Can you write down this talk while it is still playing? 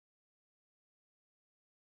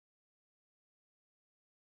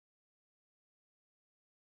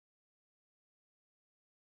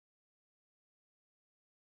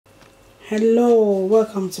Hello,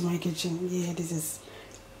 welcome to my kitchen. Yeah, this is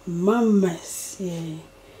Mama's. Yeah,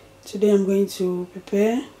 today I'm going to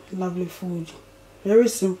prepare lovely food. Very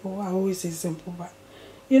simple. I always say simple, but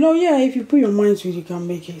yeah, if you put your mind to it, you can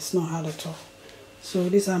make it. It's not hard at all. So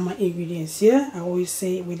these are my ingredients here. I always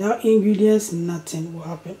say without ingredients, nothing will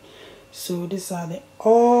happen. So these are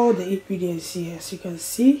all the ingredients here. As you can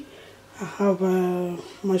see, I have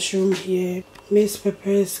mushroom here, minced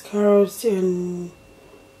peppers, carrots, and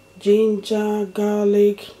ginger,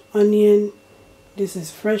 garlic, onion. This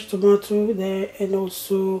is fresh tomato there, and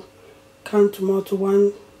also canned tomato,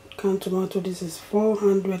 1 canned tomato. This is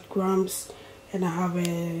 400 grams, and I have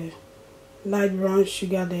a light brown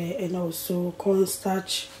sugar there, and also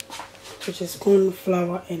cornstarch, which is corn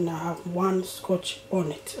flour, and I have 1 scotch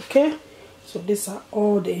bonnet. Okay, so these are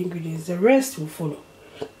all the ingredients. The rest will follow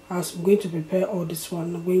as I'm going to prepare all this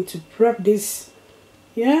one. I'm going to prep this,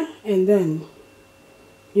 yeah, and then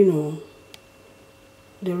the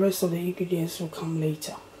rest of the ingredients will come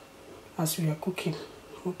later as we are cooking.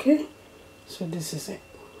 Okay, so this is it.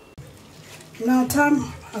 Now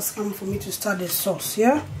time has come for me to start the sauce.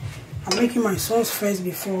 Yeah, I'm making my sauce first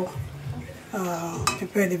before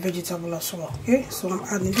prepare the vegetable as well. Okay, so I'm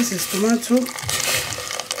adding, this is tomato,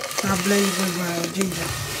 I blend with ginger.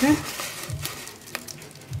 Okay,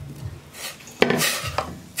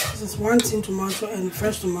 this is 1 tin tomato and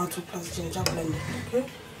fresh tomato plus ginger blended. Okay,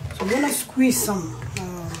 so I'm gonna squeeze some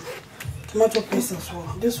tomato paste as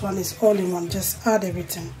well. This one is all in one, just add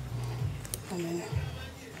everything, and then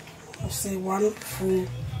I'll say 1 full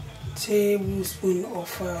tablespoon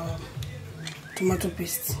of tomato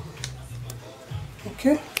paste.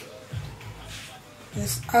 Okay,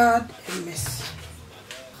 just add and mix.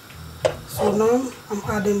 So now I'm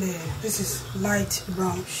adding this is light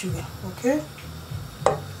brown sugar. Okay,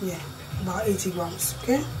 yeah, about 80 grams.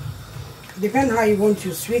 Okay, depends how you want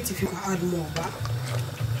your sweet, if you can add more, but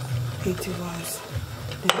 80 grams.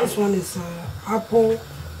 Then this one is apple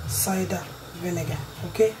cider vinegar.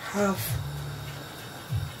 Okay,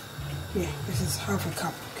 this is half a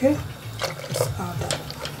cup. Okay, let's add that.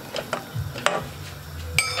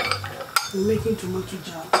 I'm making tomato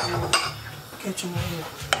jar or ketchup oil.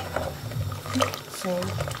 Okay, so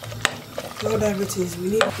now that everything is, we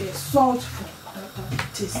need the salt for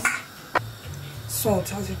that taste.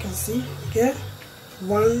 Salt, as you can see, okay,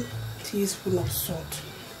 1 teaspoon of salt.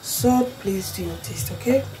 Salt, please, to your taste.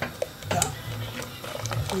 Okay, yeah.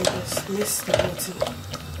 We just mix the whole thing.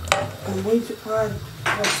 I'm going to add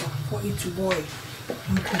water for it to boil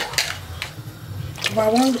and cook.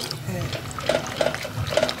 About 1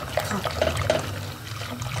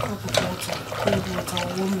 cup of water, cold water or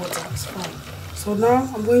warm water is fine. So now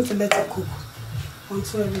I'm going to let it cook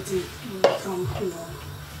until everything will become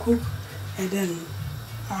cook, and then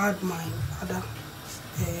add my other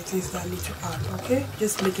things that I need to add. Okay,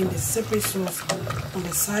 just making the separate sauce on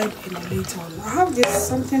the side, and then later on I have this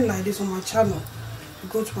something like this on my channel. You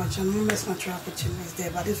go to my channel, Mama's Natural Kitchen is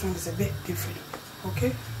there, but this one is a bit different.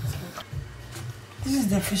 Okay, so this is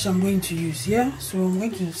the fish I'm going to use. Yeah, so I'm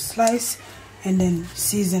going to slice and then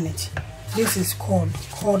season it. This is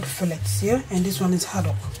cod fillets. Yeah, and this one is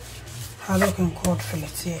haddock and cod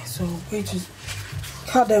fillets. Yeah, so I'm going to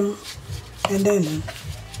cut them and then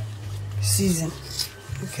season.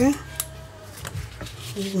 Okay,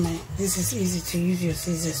 this is easy to use your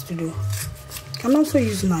scissors to do. You can also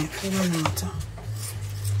use knife, it doesn't matter.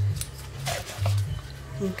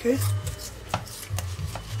 Okay,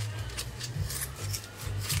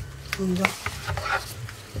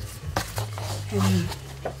 and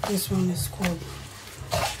this one is called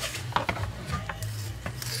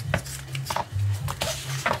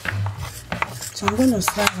so I'm going to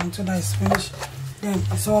slice until that is finished, then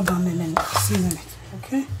it's all done, and then season it.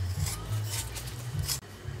 Okay,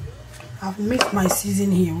 I've mixed my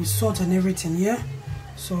season here with salt and everything. Yeah,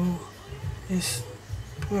 so just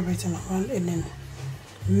put everything around and then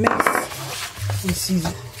mix and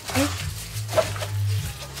season. Okay,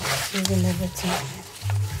 season everything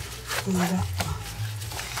like that.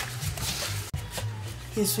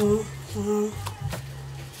 Okay, so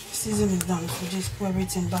season is done, so just put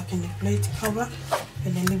everything back in the plate, cover,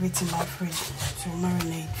 and then leave it in my fridge to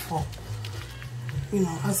marinate for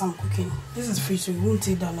as I'm cooking. This is fish, so it won't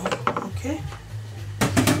take that long. Okay,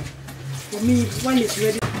 for me, when it's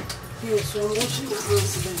ready, so I'm washing my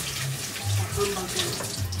hands, then I come back and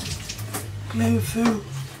clear the film,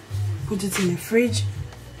 put it in the fridge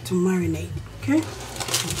to marinate. Okay,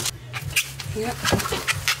 yeah,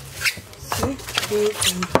 see,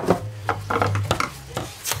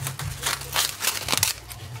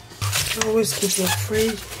 always keep your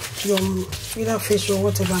fridge, your either fish or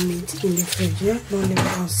whatever meat in the fridge. Yeah, don't leave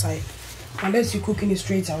it outside. unless you're cooking it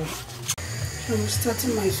straight away. So I'm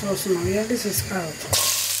starting my sauce now. Yeah, this is carrot.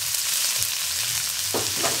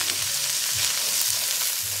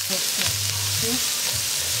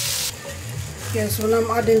 Yeah, so now I'm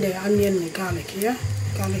adding the onion and garlic. Yeah,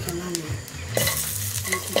 garlic and onion.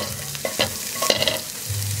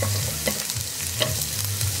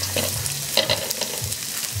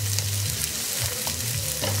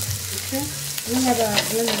 Okay. Then I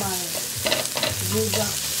blend my ginger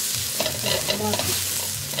and tomato.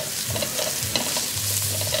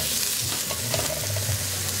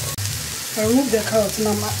 I remove the carrot and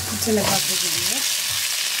I'm putting the package in here.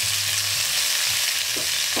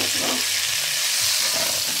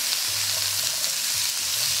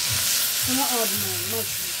 I'm not add more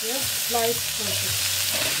mushrooms here, sliced mushrooms.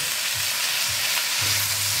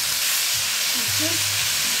 Okay.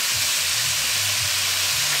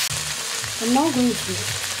 I'm now going to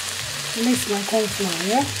mix my corn flour,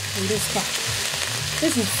 yeah, in this cup.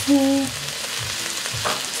 This is full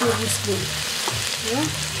tablespoon, yeah,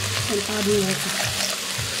 and adding water.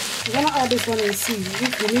 I'm gonna add this one and see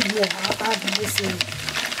if you need more. I'll add this in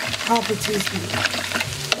half a teaspoon.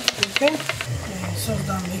 Okay, and sauce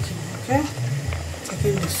that I'm making. Okay,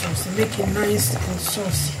 taking the sauce and make it nice and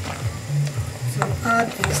saucy. So add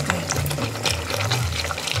and stir.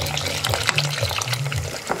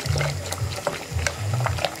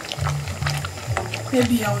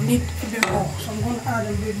 Maybe I'll need a bit more, so I'm going to add a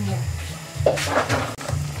bit more.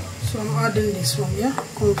 So I'm adding this one, yeah,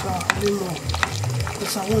 corn flour a bit more,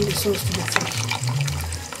 because I want the sauce to be thick.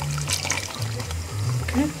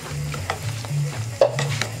 Okay.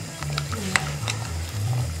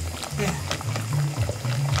 Yeah.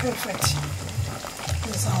 Perfect.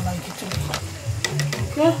 That's how I like it to be.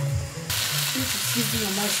 Okay. You need to season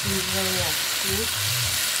your mushrooms very well. Okay.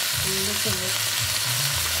 And look at it.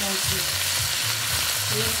 Thank you.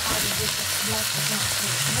 And then add a bit of black pepper.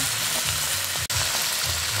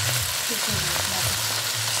 This one is black pepper.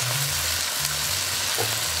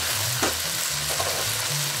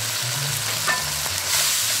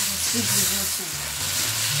 This is the whole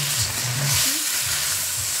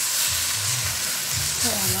so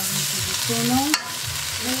I love it to be so now.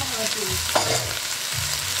 Then I add this.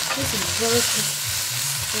 This is very quick.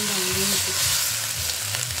 Then I use it.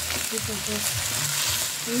 This is just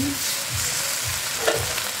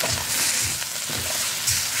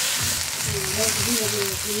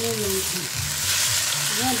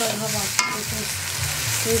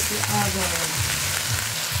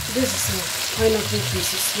this is pineapple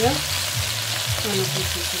pieces, yeah? Pineapple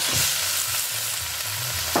pieces.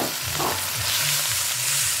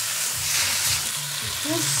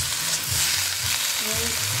 Okay.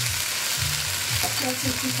 Let's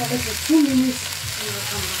keep it for 2 minutes and we'll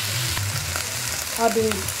come back.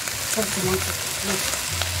 Adding chopped tomato. Look.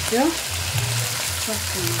 Yeah? Chopped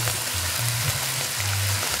tomato.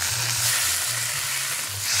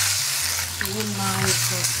 One nice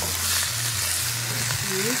sauce.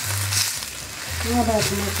 Now that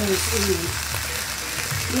tomato is in,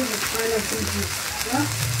 this is pineapple juice. Yeah?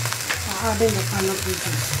 I'm adding the pineapple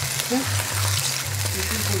juice. Okay?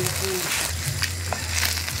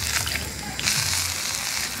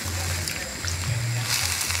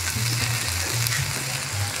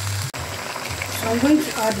 So I'm going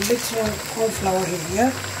to add a little corn flour here,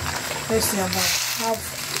 yeah? Let's say about half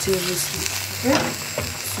tablespoon, okay?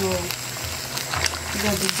 So,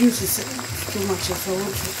 because the juice is too much, so I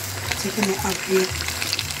want to take it up here.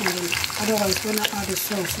 And otherwise, when I add the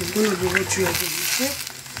sauce, it's going to be watery again, okay?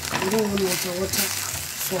 We don't want water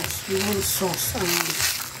sauce, we want sauce around it.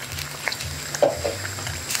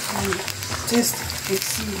 And taste it,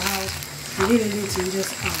 see how you need anything,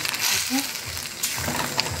 just add, okay?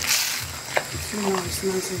 So now it's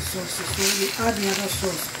nice and saucy. So when you add the other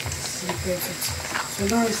sauce, it's perfect. So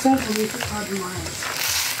now it's time for me to add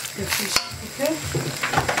the fish, okay?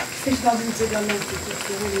 Fish doesn't take that long to cook.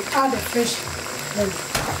 So when you add the fish, then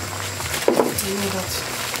you know that.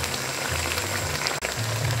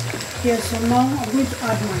 Yeah, so now I'm going to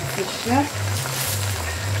add my fish, yeah?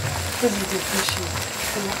 This is the fish here.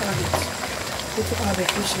 So I'll add it. I'm going to add the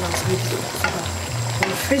fish last week so that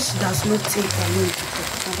the fish does not take a long to cook.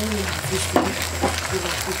 I don't want the fish to be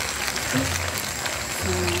overcooked. Okay?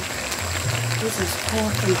 So this is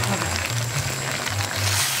Cod and Haddock.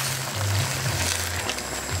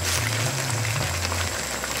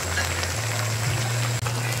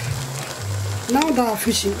 Now that our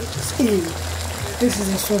fish is in, this is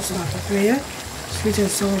the sauce that I prepare, sweet and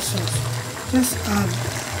sour sauce. Just add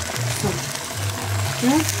some.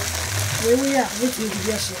 Yeah? Where we are, waiting to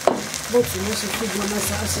get it. But you must feed my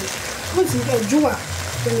master. I said, what's in the jewel?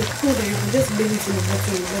 When it's cold, you can just leave it in the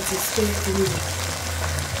bottle and let it stay anywhere.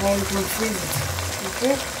 Or you can freeze it.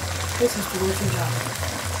 Okay? This is tomato jam.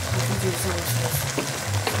 I'm putting sour sauce.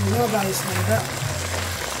 You know that it's like that.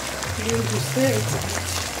 You need to stir it a bit.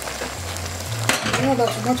 You know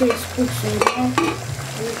that tomato is cooked, so now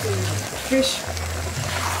with the fish,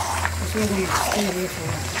 it's not going to stay here for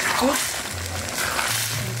a while. Okay?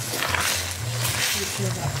 Make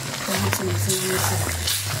sure that tomato is in inside.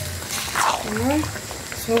 Alright?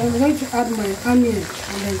 So I'm going to add my onion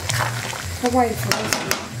and then cover it for a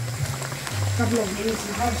couple of minutes.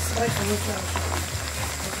 You have sliced tomato.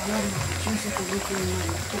 I love my juicy tomato in my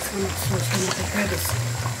this kind of sauce when I prepare this.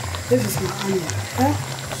 This is my onion. Okay?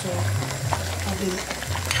 So I've been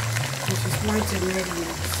this is white and red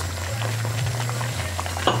onions.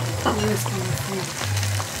 Nice kind of food.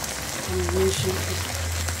 Combination.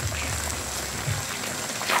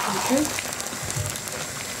 Okay?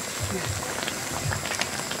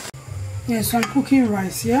 Yeah, so I'm cooking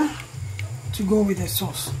rice here to go with the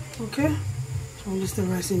sauce. Okay? So I'll just the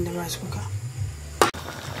rice in the rice cooker.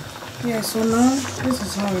 Yeah, so now this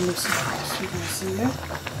is how it looks like. As you can see here.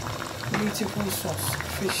 Beautiful sauce.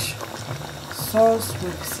 Fish. Sauce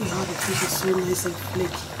with see how the fish is so nice and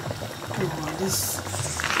flaky. Oh, this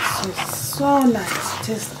sauce is so nice. It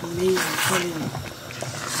tastes amazing, I'm telling you.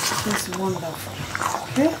 It tastes wonderful.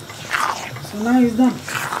 Okay? So now it's done.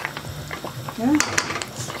 Yeah?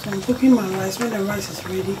 So I'm cooking my rice. When the rice is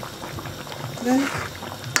ready, then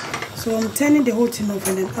so I'm turning the whole thing off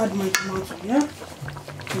and then add my tomato. Yeah,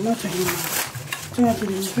 tomato in my tomato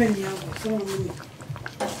is ready. So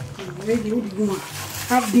I'm ready. What do you want?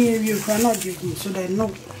 Have the area for not drinking so that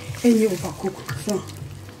no any overcook. So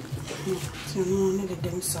no need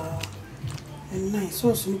them so and nice.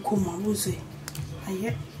 So some come I will say,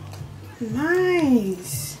 yeah,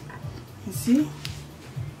 nice. You see?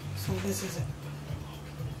 So this is it.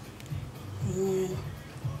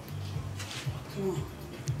 So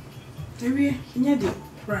maybe the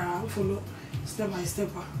follow step by step.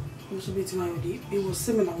 Also, it was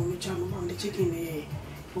similar on the channel on the chicken. It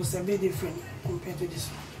was a bit different compared to this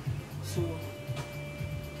one. So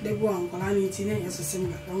the one I need to is a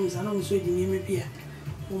similar. I don't say the name of beer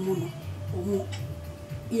or mono or more.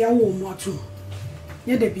 Yeah, or more too.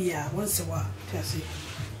 Yeah, the beer once a while. Just say,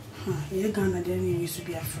 you're gonna then you used to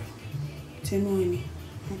be afraid. Tell me,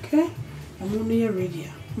 okay? I'm only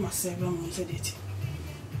ready. My 7 months a day.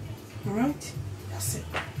 Alright? That's it.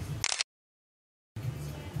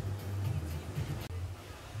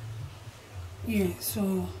 Yeah,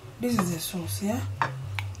 so this is the sauce, yeah?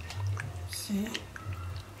 See?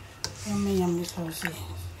 Yummy sauce here.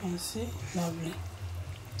 You see? Lovely.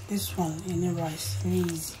 This one in the rice.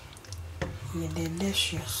 Easy. Yeah,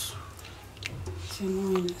 delicious. So,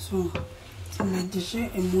 to make the share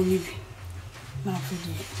and money. Now for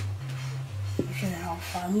the show you how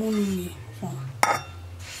far money from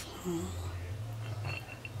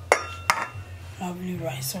lovely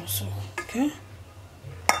rice also. Okay?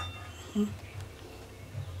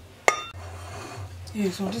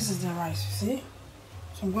 Yeah, so this is the rice, you see?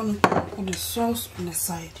 So I'm going to put the sauce on the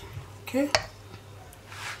side. Okay?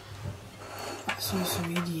 The sauce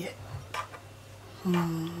already yet.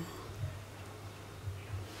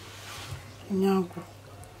 Now go.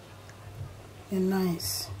 And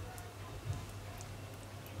nice.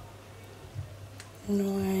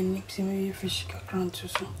 No, I need to make fish around too.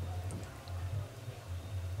 So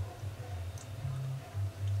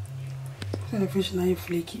the fish now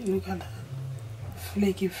flaky. Look at that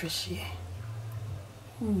flaky fish here.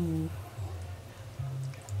 Ooh,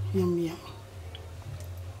 yummy, yummy.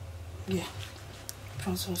 Yeah,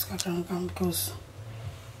 sauce can because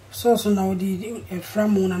sauce now the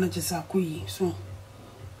from one and just a kui. So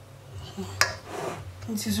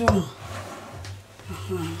this is all.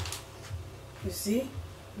 You see,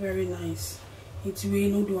 very nice. It's way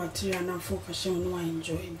no do a tree and a focus on why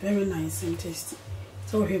enjoy. Very nice and tasty.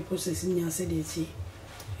 So here processing your sedity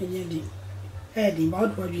and you heading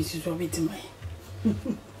about what you see to bit my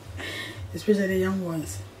especially the young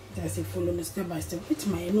ones. Just a follow me step by step. It's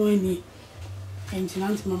my no any and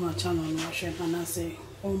mama channel and I say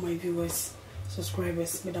all my viewers,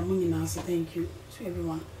 subscribers, but I'm going to say thank you to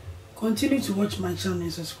everyone. Continue to watch my channel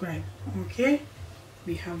and subscribe. Okay?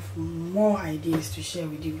 We have more ideas to share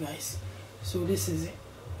with you guys. So this is it.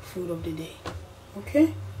 Food of the day.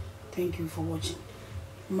 Okay? Thank you for watching.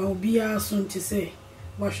 I'll be soon to say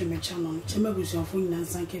watch my channel. Chemagus your phone and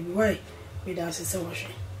thank you. Why? With us is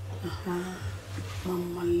watching.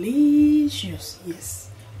 Malicious. Yes.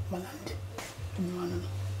 Maland.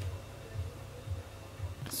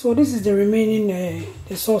 So this is the remaining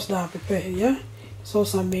the sauce that I prepared. Yeah.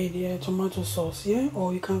 sauce I made, yeah, tomato sauce, yeah,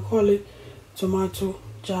 or you can call it tomato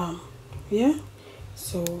jam, yeah.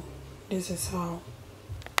 So this is how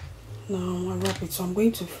now I wrap it. So I'm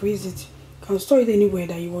going to freeze it. You can store it anywhere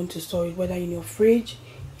that you want to store it, whether in your fridge,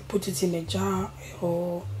 you put it in a jar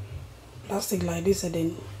or plastic like this, and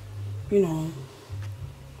then, you know,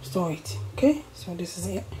 store it. Okay, so this is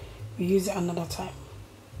it. We use it another time.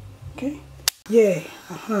 Okay, yeah.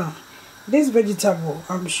 This vegetable,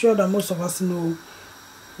 I'm sure that most of us know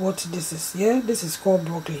what this is. Yeah, this is called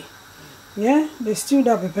broccoli. Yeah, the stew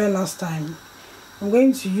that I prepared last time, I'm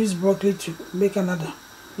going to use broccoli to make another.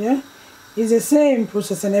 Yeah, it's the same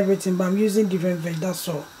process and everything, but I'm using different veg, that's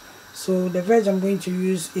all. So the veg I'm going to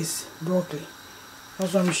use is broccoli.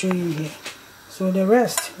 That's what I'm showing you here. So the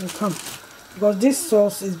rest will come, because this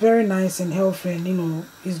sauce is very nice and healthy, and you know,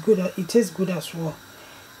 it's good. It tastes good as well,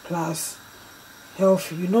 plus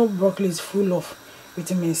healthy. You know, broccoli is full of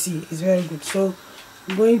vitamin C. It's very good. So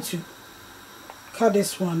I'm going to cut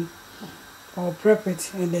this one or prep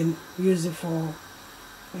it and then use it for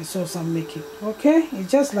the sauce I'm making. Okay,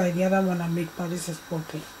 it's just like the other one I make, but this is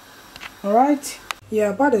broccoli. All right. Yeah,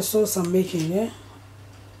 about the sauce I'm making, yeah,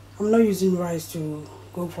 I'm not using rice to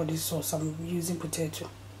go for this sauce. I'm using potato.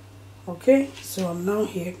 Okay, so I'm now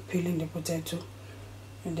here peeling the potato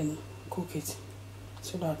and then cook it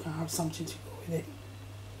so that I can have something to go with it.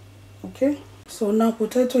 Okay, so now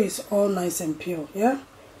potato is all nice and pure, yeah.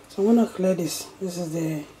 So I'm gonna clear this. This is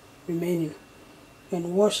the remaining,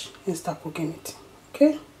 and wash and start cooking it.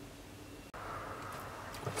 Okay,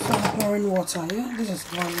 so I'm pouring water. Yeah, this is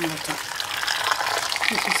boiling water.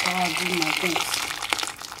 This is how I do my things.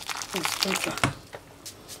 It's pepper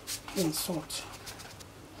and salt.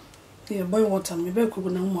 Yeah, boil water. Me be cook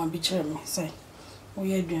na mo abi chere me say. Oh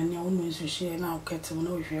yeah, aduane a wono nso hye na okete mo na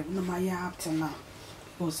ohwe na ma ya up till now.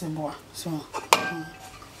 O se boa. So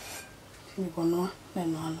we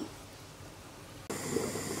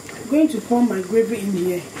going to pour my gravy in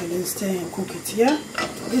here and then stir and cook it. Yeah,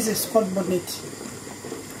 this is Cod bonnet,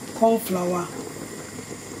 corn flour,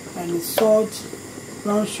 and salt,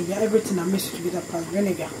 brown sugar, everything I mixed together plus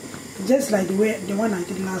vinegar. Just like the one I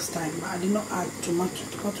did last time, but I did not add tomato.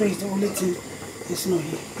 Tomato is the only thing that's not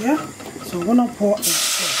here. Yeah, so I'm gonna pour and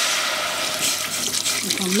stir.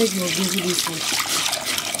 You can make your gravy this way.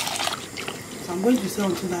 So I'm going to stir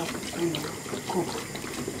until that cook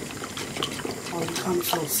or become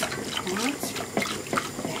sauce. Alright.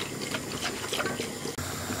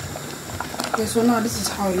 Okay, so now this is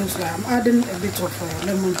how it looks like. I'm adding a bit of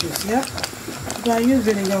lemon juice. Yeah, if I use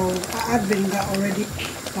vinegar, I add vinegar already.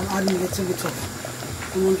 I'm adding a little bit of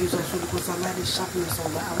lemon juice also because I like the sharpness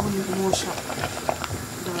of that. I want it more sharp.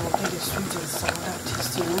 Then I'll get the sweet and sour that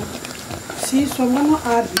taste, you know. See, so I'm gonna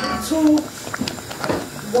add little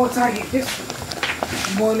water here. This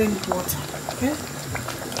boiling water, okay,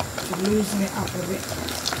 to loosen it up a bit.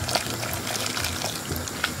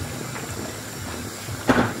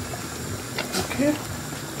 Okay.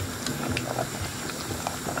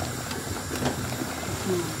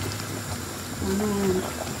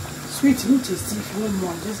 Sweet, you tasty. If you want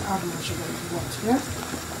more, just add more sugar if you want. Yeah,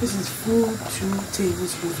 this is full 2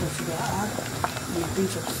 tablespoons of sugar. I add a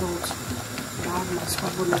pinch of salt. I add my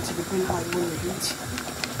carbonate depending on how you want to eat.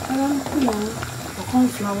 And you know, for corn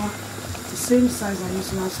flour, the same size I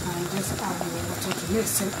used last time. Just add the water to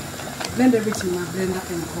mix it. Blend everything in my blender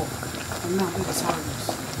and pour. And now this is how it looks.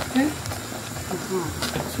 Okay.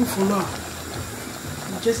 So follow.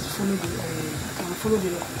 You just follow the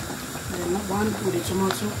one with the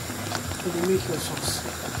tomato. So you make your sauce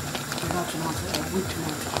without tomato or with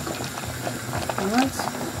tomato. Alright,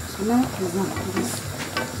 so now it's done. Just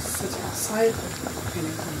set it aside and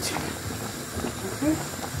then continue. Okay?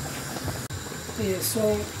 Yeah, so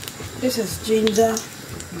this is ginger,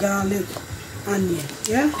 garlic, onion.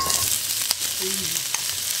 Yeah? This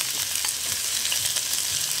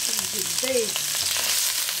is the base.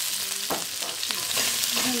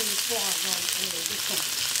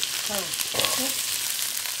 Okay?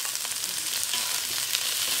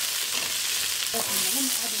 Okay, I'm going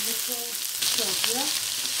to add a little salt here.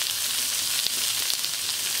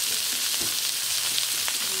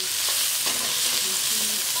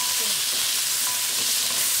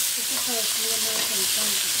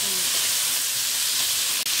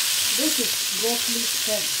 This is broccoli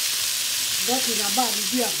stem. Broccoli na bad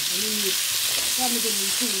idea. Come to me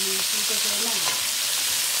too.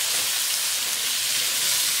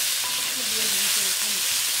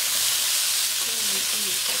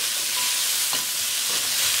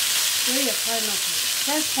 Pineapple.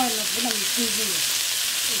 Fresh pineapple when I'm freezing it.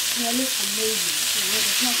 It's smelling amazing.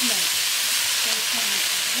 It's not like fresh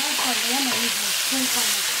pineapple. Last time the one I used was spring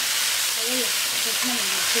pineapple.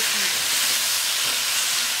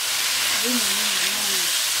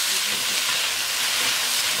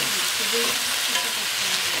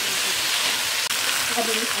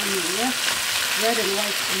 Onion, yeah? Red and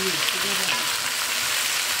white onion together.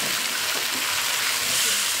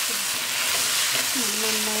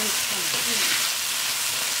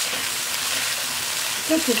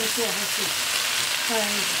 Just a little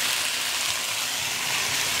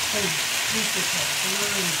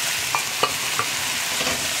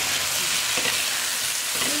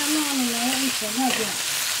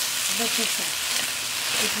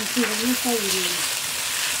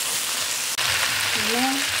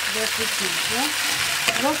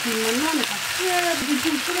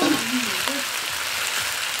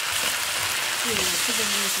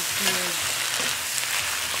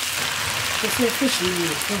it's a fish in the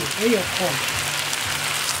very cold.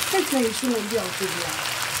 That's why you shouldn't be out here.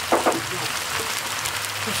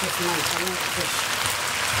 Fish is nice. I like fish.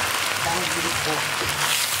 That was really cold.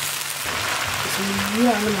 It's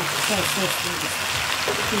really enough to try sauce with this.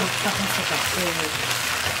 You know, pepper sugar.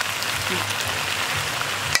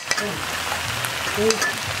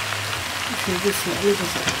 Okay, this one.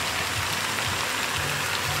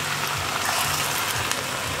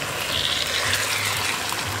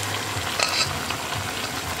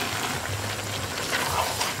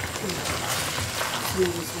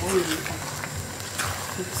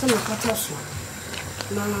 Some of the sauce.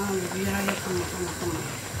 No, we are here. Come on.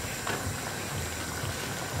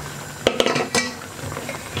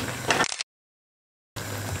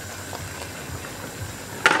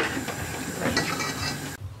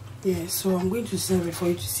 Yeah, so I'm going to serve it for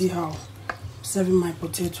you to see how I'm serving my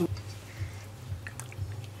potato.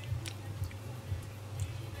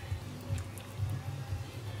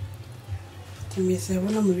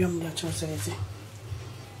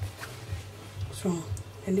 So,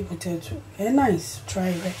 any potato, nice, try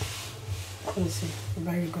it. Let's see,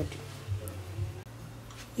 very good.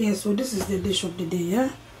 Yeah, so this is the dish of the day,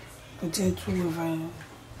 yeah? Potato with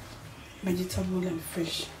vegetable and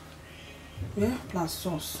fish. Yeah, plus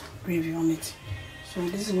sauce, gravy on it. So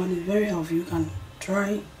this one is very healthy. You can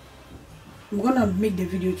try. I'm gonna make the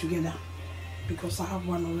video together because I have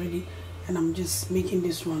one already, and I'm just making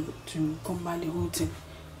this one to combine the whole thing.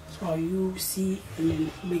 So you see and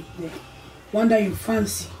then make the one that you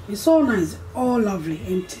fancy. It's all nice, all lovely,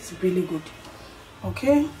 and it's really good.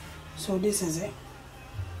 Okay, so this is it.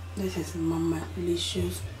 This is Mama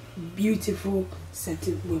delicious, beautiful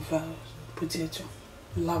setting with potato.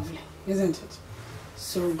 Lovely, isn't it?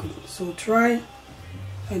 So good. So try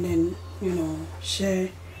and then, you know, share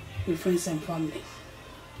with friends and family.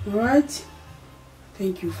 All right,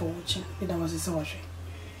 thank you for watching. That was a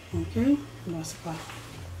okay, that was fun.